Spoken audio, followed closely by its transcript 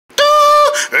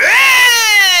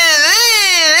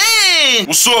in.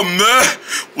 What's up, man?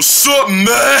 What's up,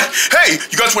 man? Hey,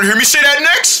 you guys want to hear me say that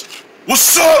next?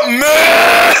 What's up,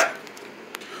 man?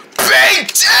 Bang,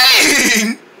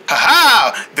 dang!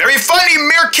 Haha, very funny,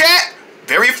 Meerkat.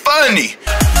 Very funny.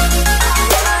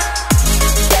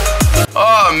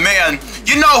 Oh, man.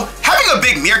 You know, having a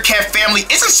big Meerkat family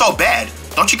isn't so bad.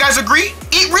 Don't you guys agree?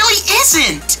 It really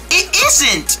isn't. It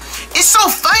isn't. It's so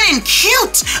fun and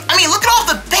cute. I mean, look at all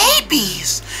the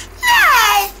babies.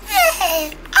 Aww.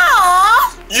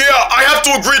 Yeah, I have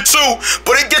to agree too,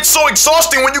 but it gets so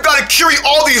exhausting when you gotta carry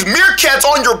all these meerkats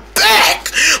on your back.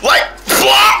 Like,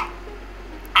 blah!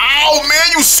 Ow, man,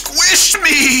 you squished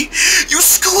me. You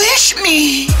squished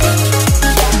me.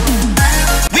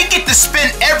 We get to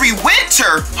spend every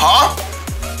winter, Huh?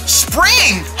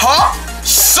 spring, Huh?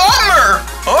 summer,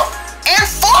 Huh? and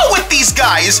fall with these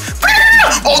guys.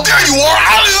 Oh, there you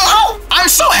are. I'm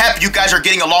so happy you guys are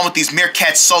getting along with these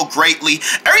meerkats so greatly.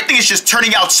 Everything is just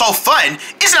turning out so fun.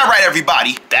 Isn't that right,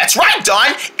 everybody? That's right,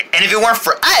 Don. And if it weren't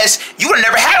for us, you would have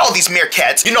never had all these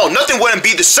meerkats. You know, nothing wouldn't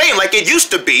be the same like it used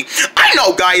to be. I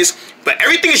know, guys, but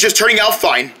everything is just turning out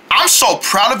fine. I'm so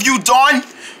proud of you, Dawn.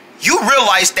 You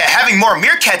realized that having more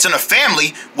meerkats in a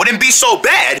family wouldn't be so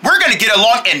bad. We're gonna get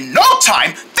along in no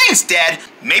time. Thanks, Dad.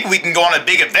 Maybe we can go on a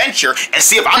big adventure and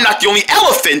see if I'm not the only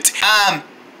elephant.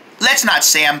 Let's not,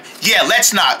 Sam. Yeah,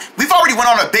 let's not. We've already went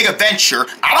on a big adventure.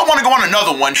 I don't want to go on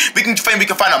another one. We can find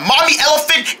a mommy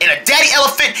elephant and a daddy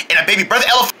elephant and a baby brother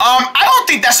elephant. I don't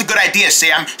think that's a good idea,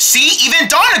 Sam. See, even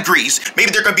Dawn agrees. Maybe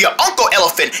there could be an uncle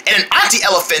elephant and an auntie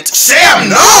elephant. Sam,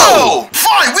 no!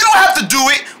 Fine, we don't have to do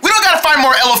it. We don't gotta find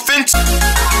more elephants.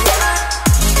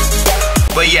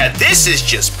 But yeah, this is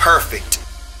just perfect.